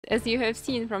As you have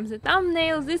seen from the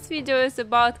thumbnail, this video is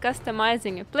about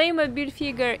customizing a Playmobil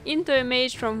figure into a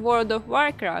mage from World of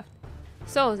Warcraft.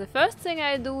 So the first thing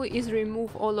I do is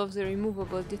remove all of the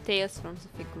removable details from the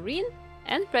figurine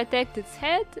and protect its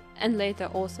head and later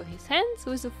also his hands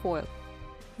with a foil.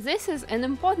 This is an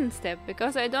important step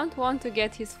because I don't want to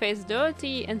get his face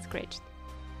dirty and scratched.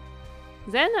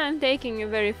 Then I'm taking a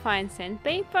very fine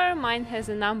sandpaper, mine has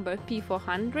a number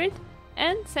P400,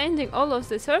 and sanding all of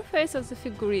the surface of the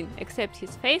figurine, except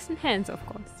his face and hands of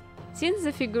course. Since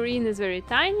the figurine is very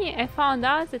tiny, I found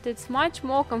out that it's much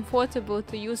more comfortable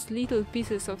to use little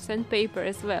pieces of sandpaper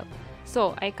as well,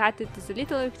 so I cut it to the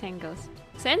little rectangles.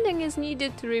 Sanding is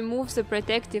needed to remove the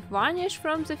protective varnish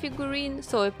from the figurine,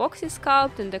 so epoxy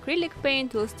sculpt and acrylic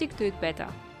paint will stick to it better.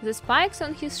 The spikes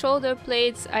on his shoulder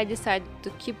plates I decided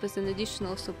to keep as an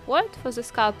additional support for the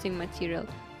sculpting material,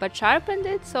 but sharpened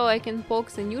it so I can poke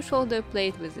the new shoulder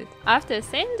plate with it. After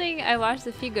sanding, I washed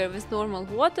the figure with normal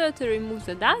water to remove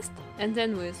the dust, and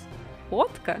then with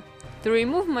vodka to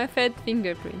remove my fat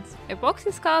fingerprints.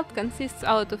 Epoxy sculpt consists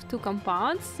out of two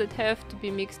compounds that have to be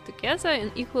mixed together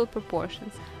in equal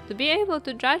proportions. To be able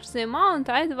to judge the amount,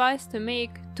 I advise to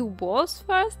make two balls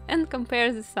first and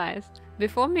compare the size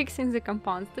before mixing the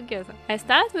compounds together. I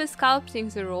start with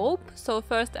sculpting the rope, so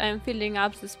first I am filling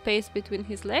up the space between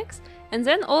his legs and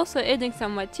then also adding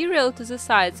some material to the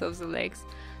sides of the legs.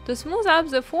 To smooth up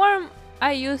the form,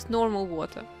 I used normal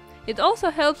water. It also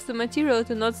helps the material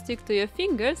to not stick to your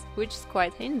fingers, which is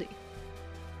quite handy.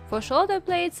 For shoulder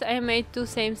plates, I made two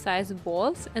same size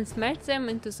balls and smashed them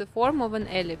into the form of an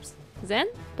ellipse. Then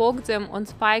poked them on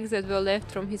spikes that were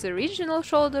left from his original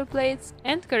shoulder plates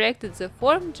and corrected the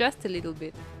form just a little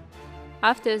bit.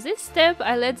 After this step,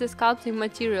 I let the sculpting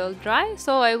material dry,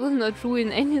 so I will not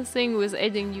ruin anything with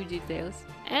adding new details.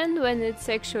 And when it's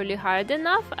actually hard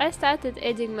enough, I started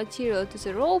adding material to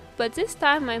the rope, but this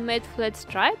time I made flat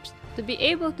stripes to be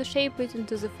able to shape it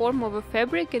into the form of a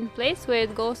fabric in place where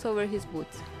it goes over his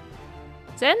boots.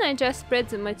 Then I just spread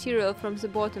the material from the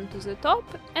bottom to the top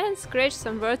and scratched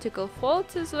some vertical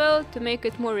folds as well to make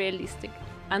it more realistic,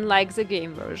 unlike the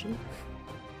game version.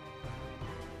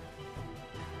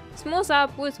 Smooth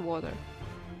up with water.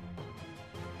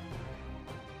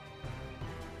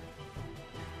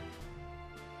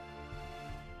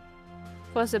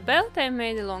 For the belt I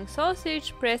made a long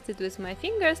sausage, pressed it with my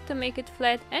fingers to make it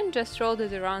flat and just rolled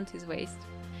it around his waist.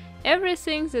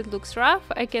 Everything that looks rough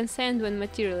I can sand when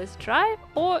material is dry,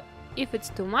 or if it's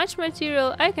too much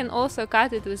material I can also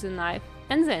cut it with a knife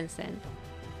and then sand.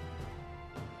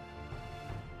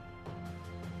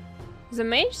 The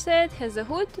mage set has a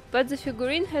hood, but the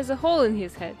figurine has a hole in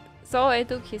his head, so I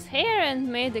took his hair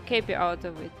and made a cape out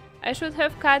of it. I should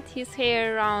have cut his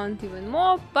hair around even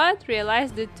more, but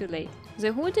realized it too late.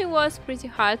 The hoodie was pretty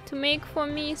hard to make for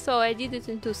me, so I did it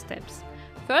in two steps.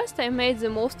 First I made the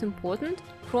most important,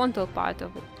 frontal part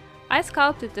of it. I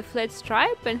sculpted a flat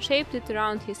stripe and shaped it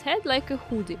around his head like a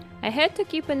hoodie. I had to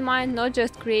keep in mind not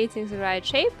just creating the right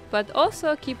shape, but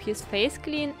also keep his face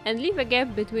clean and leave a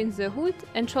gap between the hood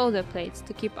and shoulder plates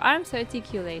to keep arms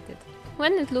articulated.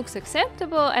 When it looks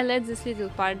acceptable, I let this little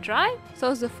part dry,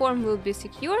 so the form will be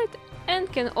secured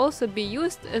and can also be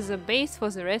used as a base for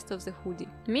the rest of the hoodie.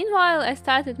 Meanwhile, I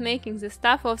started making the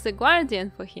staff of the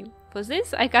guardian for him. For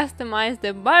this, I customized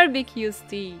a barbecue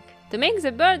stick. To make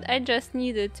the bird, I just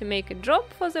needed to make a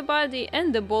drop for the body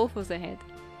and a ball for the head.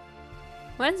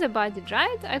 When the body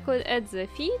dried, I could add the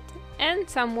feet and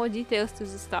some more details to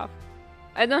the staff.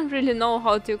 I don't really know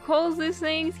how to call these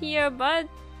things here, but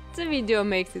the video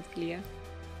makes it clear.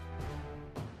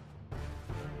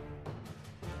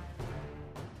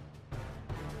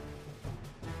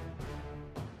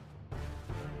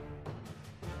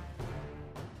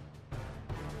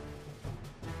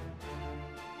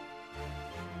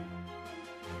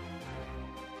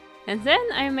 And then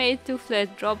I made two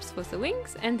flat drops for the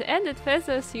wings and added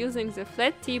feathers using the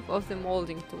flat tip of the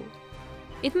molding tool.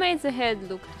 It made the head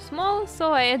look too small,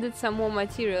 so I added some more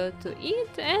material to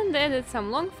it and added some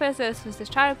long feathers with a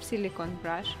sharp silicone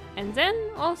brush, and then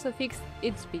also fixed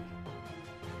its beak.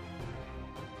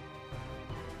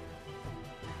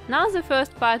 Now the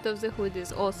first part of the hood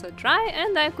is also dry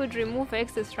and I could remove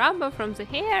excess rubber from the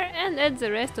hair and add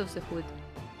the rest of the hood.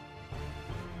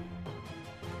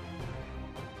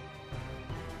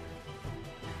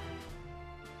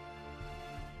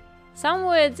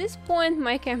 Somewhere at this point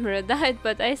my camera died,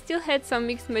 but I still had some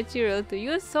mixed material to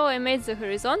use, so I made the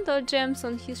horizontal gems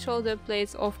on his shoulder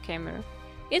plates off camera.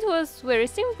 It was very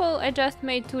simple, I just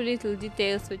made two little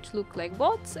details which looked like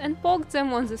bots and poked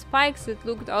them on the spikes that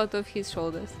looked out of his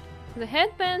shoulders. The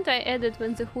headband I added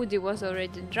when the hoodie was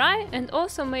already dry and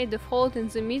also made a fold in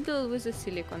the middle with a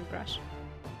silicone brush.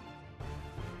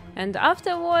 And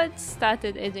afterwards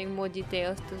started adding more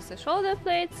details to the shoulder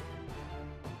plates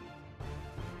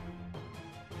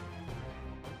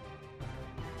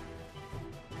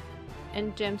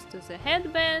and gems to the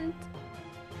headband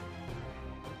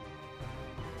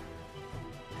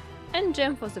and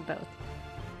gem for the belt.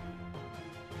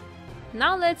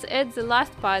 Now let's add the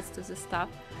last parts to the stuff.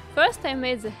 First I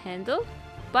made the handle.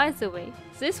 By the way,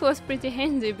 this was pretty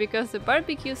handy because the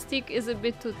barbecue stick is a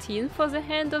bit too thin for the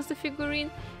hand of the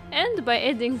figurine, and by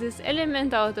adding this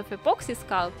element out of epoxy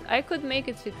sculpt I could make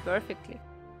it fit perfectly.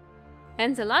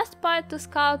 And the last part to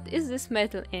sculpt is this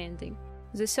metal ending.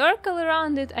 The circle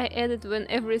around it I added when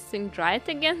everything dried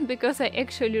again, because I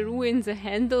actually ruined the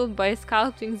handle by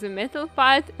sculpting the metal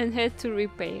part and had to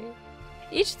repair it.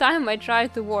 Each time I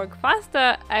tried to work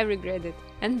faster, I regret it.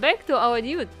 And back to our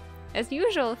dude. As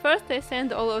usual, first I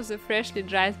sand all of the freshly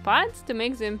dried parts to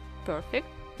make them perfect,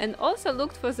 and also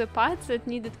looked for the parts that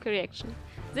needed correction.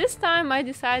 This time I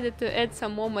decided to add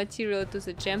some more material to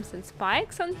the gems and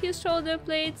spikes on his shoulder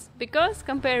plates, because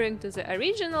comparing to the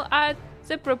original art,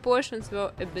 the proportions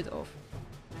were a bit off.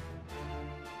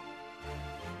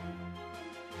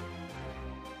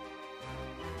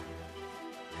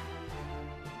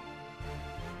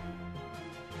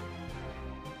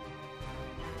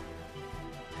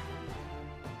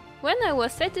 When I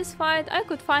was satisfied, I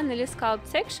could finally sculpt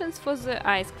sections for the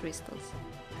ice crystals.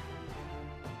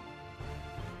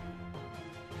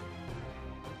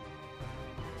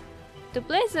 To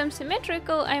place them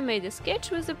symmetrical, I made a sketch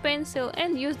with a pencil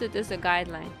and used it as a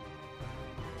guideline.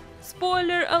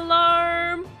 Spoiler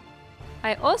alarm!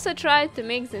 I also tried to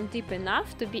make them deep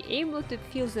enough to be able to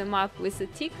fill them up with a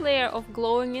thick layer of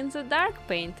glowing in the dark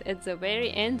paint at the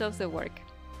very end of the work.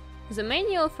 The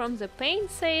manual from the paint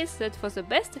says that for the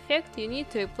best effect you need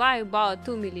to apply about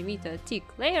 2 mm thick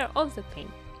layer of the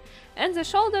paint. And the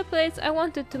shoulder plates I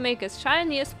wanted to make as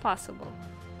shiny as possible.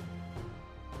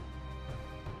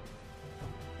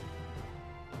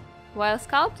 While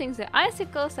sculpting the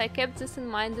icicles I kept this in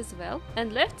mind as well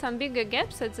and left some bigger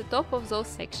gaps at the top of those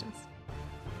sections.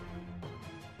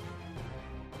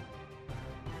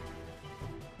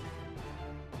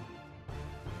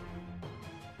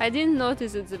 I didn't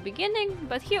notice at the beginning,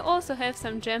 but here also have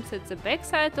some gems at the back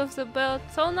side of the belt,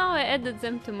 so now I added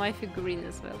them to my figurine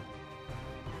as well.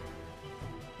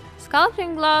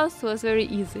 Sculpting gloves was very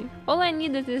easy. All I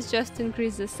needed is just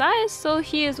increase the size, so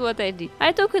here's what I did.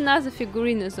 I took another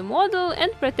figurine as a model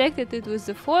and protected it with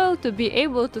the foil to be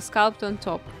able to sculpt on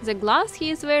top. The gloves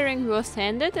he is wearing were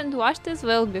sanded and washed as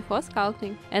well before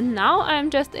sculpting. And now I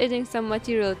am just adding some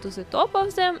material to the top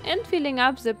of them and filling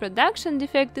up the production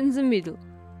defect in the middle.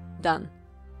 Done.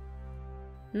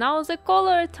 Now the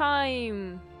color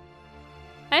time!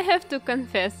 I have to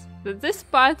confess that this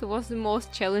part was the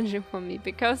most challenging for me,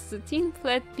 because the thin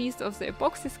flat piece of the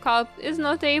epoxy sculpt is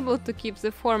not able to keep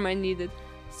the form I needed,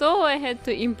 so I had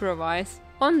to improvise.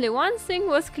 Only one thing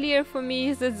was clear for me,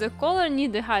 is that the collar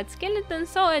needed a hard skeleton,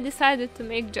 so I decided to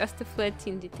make just a flat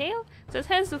thin detail that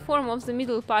has the form of the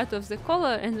middle part of the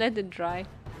collar and let it dry.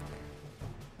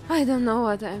 I don't know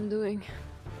what I'm doing.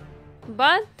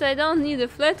 But I don't need a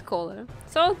flat collar,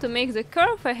 so to make the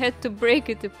curve I had to break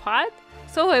it apart,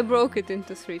 so I broke it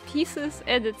into 3 pieces,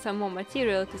 added some more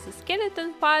material to the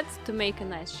skeleton parts to make a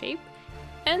nice shape,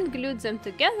 and glued them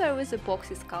together with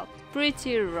epoxy sculpt.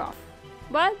 Pretty rough.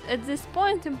 But at this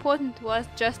point important was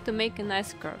just to make a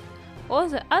nice curve. All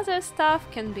the other stuff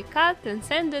can be cut and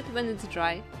sanded when it's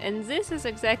dry, and this is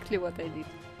exactly what I did.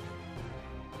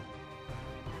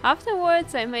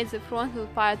 Afterwards I made the frontal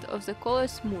part of the collar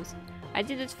smooth. I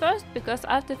did it first because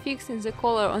after fixing the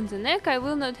collar on the neck I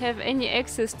will not have any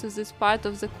access to this part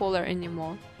of the collar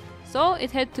anymore, so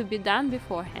it had to be done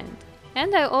beforehand.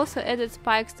 And I also added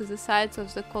spikes to the sides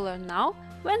of the collar now,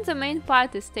 when the main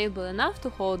part is stable enough to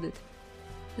hold it.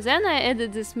 Then I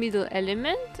added this middle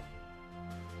element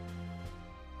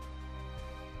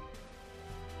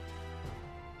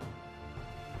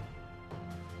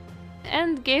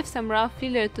and gave some rough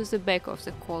filler to the back of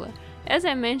the collar. As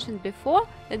I mentioned before,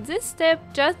 at this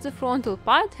step just the frontal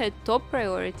part had top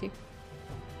priority.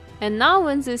 And now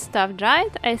when this stuff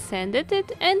dried, I sanded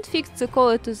it and fixed the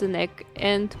collar to the neck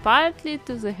and partly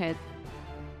to the head.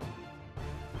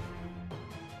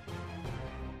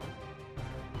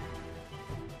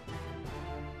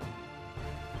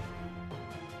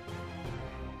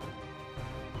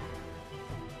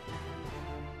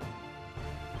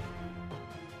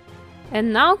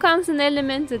 And now comes an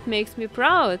element that makes me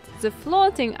proud, the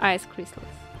floating ice crystals.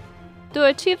 To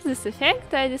achieve this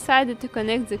effect, I decided to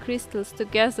connect the crystals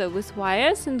together with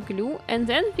wires and glue and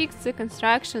then fix the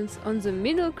constructions on the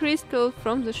middle crystal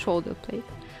from the shoulder plate.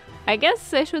 I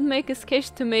guess I should make a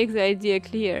sketch to make the idea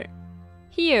clear.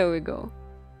 Here we go.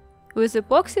 With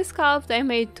epoxy sculpt I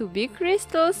made 2 big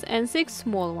crystals and 6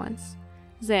 small ones.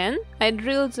 Then I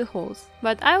drilled the holes,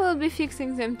 but I will be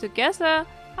fixing them together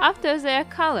after they are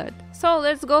colored. So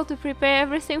let's go to prepare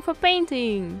everything for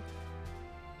painting!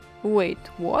 Wait,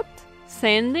 what?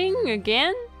 Sanding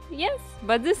again? Yes,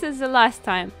 but this is the last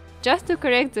time, just to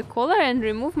correct the color and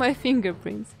remove my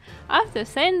fingerprints. After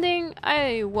sanding,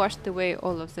 I washed away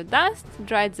all of the dust,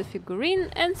 dried the figurine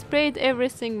and sprayed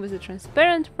everything with a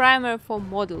transparent primer for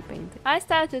model painting. I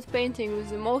started painting with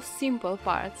the most simple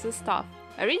parts, the stuff.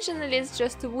 Originally it's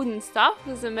just a wooden stuff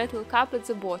with a metal cap at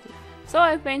the bottom, so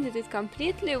I painted it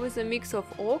completely with a mix of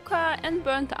ochre and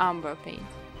burnt umber paint.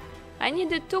 I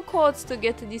needed 2 coats to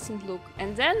get a decent look,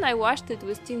 and then I washed it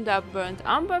with tinned up burnt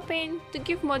umber paint to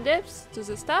give more depth to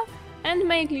the stuff and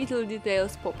make little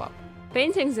details pop up.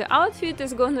 Painting the outfit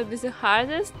is gonna be the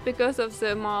hardest because of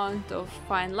the amount of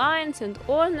fine lines and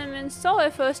ornaments, so I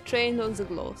first trained on the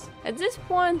gloss. At this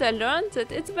point I learned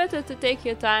that it's better to take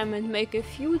your time and make a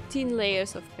few thin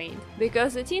layers of paint,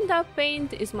 because the tinned up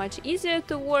paint is much easier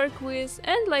to work with,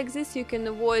 and like this you can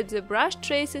avoid the brush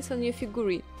traces on your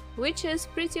figurine, which is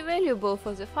pretty valuable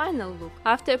for the final look.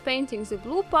 After painting the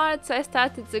blue parts, I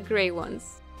started the grey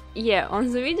ones. Yeah,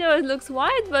 on the video it looks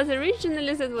white, but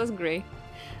originally it was grey.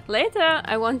 Later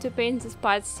I want to paint this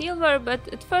part silver, but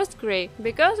at first grey,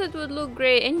 because it would look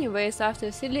grey anyways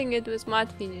after sealing it with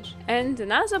matte finish. And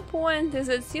another point is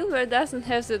that silver doesn't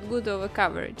have that good of a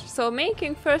coverage, so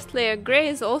making first layer grey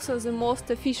is also the most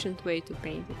efficient way to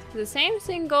paint it. The same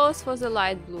thing goes for the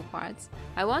light blue parts.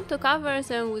 I want to cover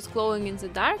them with glowing in the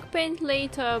dark paint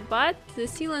later, but the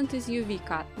sealant is UV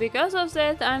cut. Because of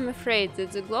that I'm afraid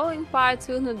that the glowing parts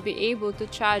will not be able to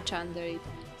charge under it.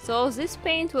 So this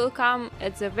paint will come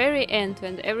at the very end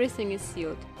when everything is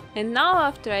sealed. And now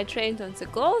after I trained on the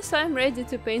gloss, I'm ready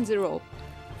to paint the rope.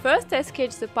 First I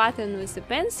sketched the pattern with a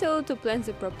pencil to plan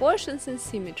the proportions and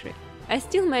symmetry. I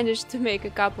still managed to make a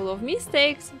couple of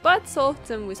mistakes, but solved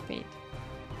them with paint.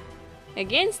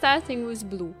 Again starting with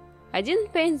blue. I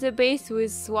didn't paint the base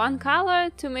with one color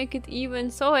to make it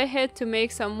even, so I had to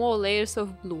make some more layers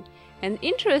of blue. An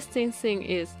interesting thing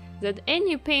is that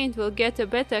any paint will get a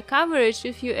better coverage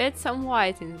if you add some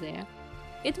white in there.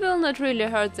 It will not really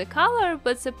hurt the color,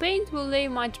 but the paint will lay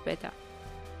much better.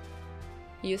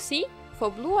 You see, for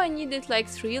blue I needed like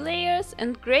 3 layers,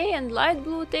 and grey and light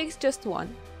blue takes just 1.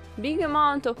 Big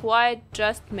amount of white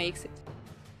just makes it.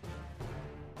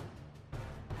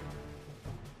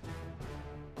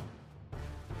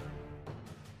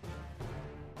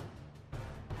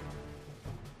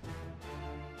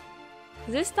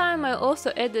 This time I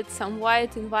also added some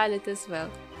white and violet as well.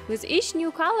 With each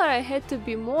new color I had to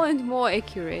be more and more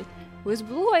accurate. With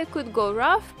blue I could go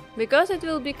rough, because it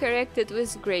will be corrected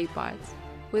with grey parts.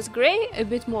 With grey a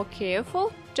bit more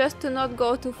careful, just to not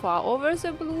go too far over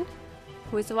the blue.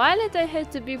 With violet I had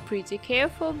to be pretty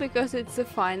careful, because it's the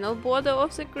final border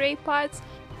of the grey parts,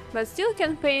 but still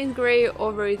can paint grey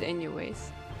over it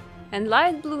anyways. And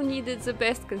light blue needed the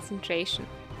best concentration,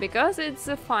 because it's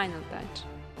the final touch.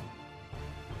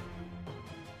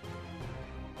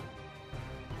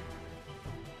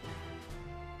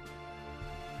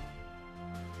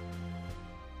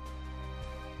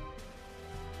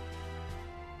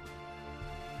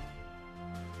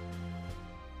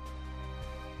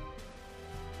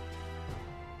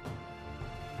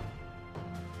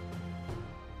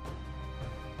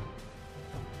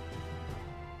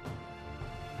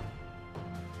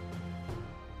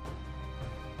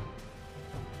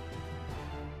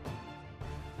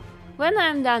 When I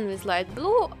am done with light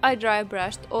blue, I dry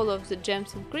brushed all of the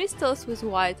gems and crystals with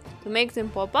white to make them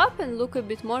pop up and look a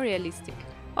bit more realistic.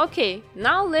 Okay,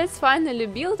 now let's finally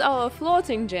build our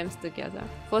floating gems together.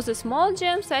 For the small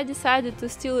gems I decided to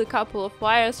steal a couple of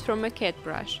wires from a cat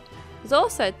brush.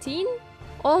 Those are thin,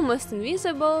 almost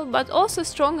invisible, but also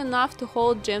strong enough to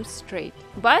hold gems straight.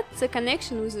 But the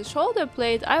connection with the shoulder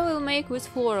plate I will make with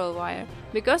floral wire,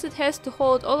 because it has to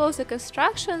hold all of the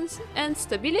constructions and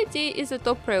stability is a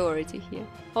top priority here.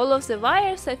 All of the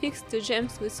wires I fixed to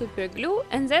gems with super glue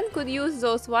and then could use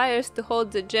those wires to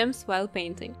hold the gems while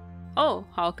painting. Oh,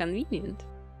 how convenient!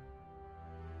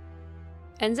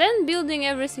 And then building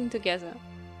everything together.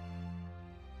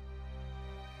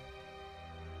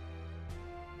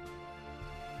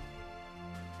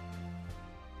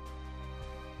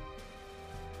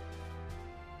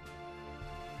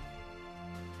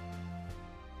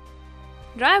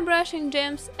 dry brushing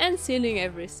gems and sealing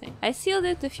everything. I sealed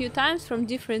it a few times from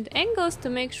different angles to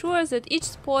make sure that each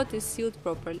spot is sealed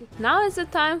properly. Now is the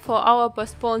time for our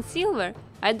postponed silver.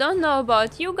 I don't know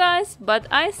about you guys, but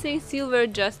I think silver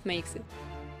just makes it.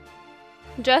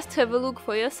 Just have a look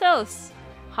for yourselves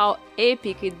how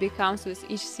epic it becomes with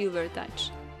each silver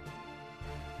touch.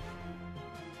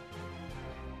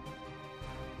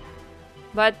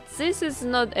 But this is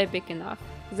not epic enough.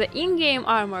 The in-game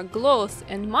armor glows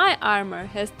and my armor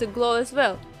has to glow as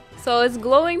well. So it's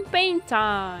glowing paint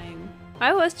time!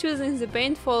 I was choosing the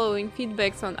paint following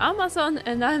feedbacks on Amazon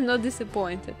and I'm not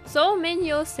disappointed. So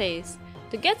manual says,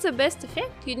 to get the best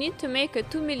effect you need to make a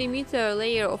 2mm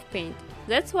layer of paint.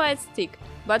 That's why it's thick,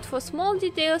 but for small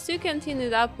details you can thin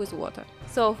it up with water.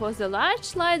 So for the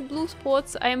large light blue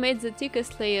spots I made the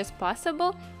thickest layers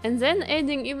possible and then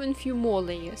adding even few more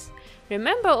layers.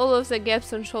 Remember all of the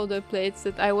gaps on shoulder plates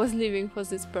that I was leaving for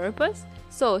this purpose?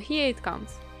 So here it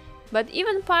comes. But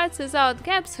even parts without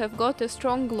gaps have got a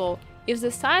strong glow. If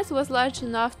the size was large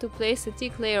enough to place a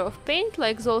thick layer of paint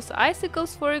like those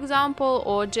icicles for example,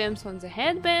 or gems on the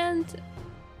headband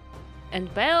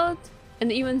and belt,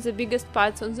 and even the biggest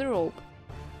parts on the rope.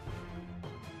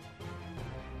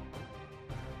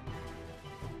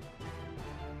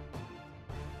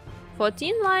 For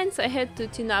thin lines I had to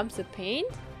thin up the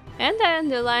paint, and I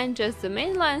underlined just the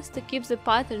main lines to keep the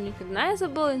pattern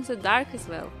recognizable in the dark as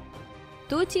well.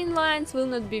 Two thin lines will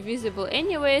not be visible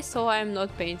anyway, so I am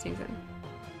not painting them.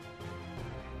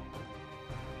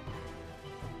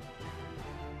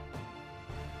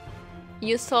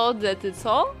 You thought that it's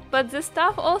all? But the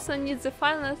stuff also needs a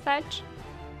final touch.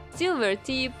 Silver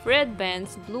tip, red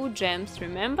bands, blue gems,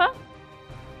 remember?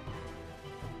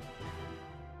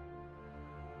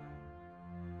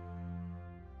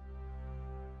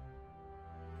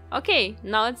 Okay,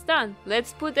 now it's done.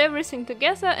 Let's put everything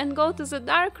together and go to the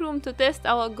dark room to test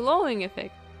our glowing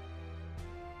effect.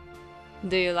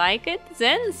 Do you like it?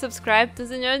 Then subscribe to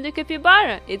the Nerdy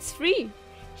Capybara, it's free!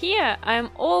 Here I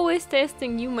am always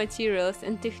testing new materials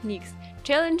and techniques,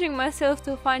 challenging myself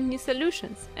to find new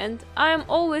solutions, and I am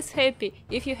always happy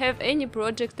if you have any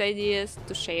project ideas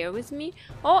to share with me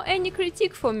or any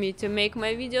critique for me to make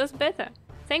my videos better.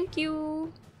 Thank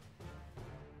you!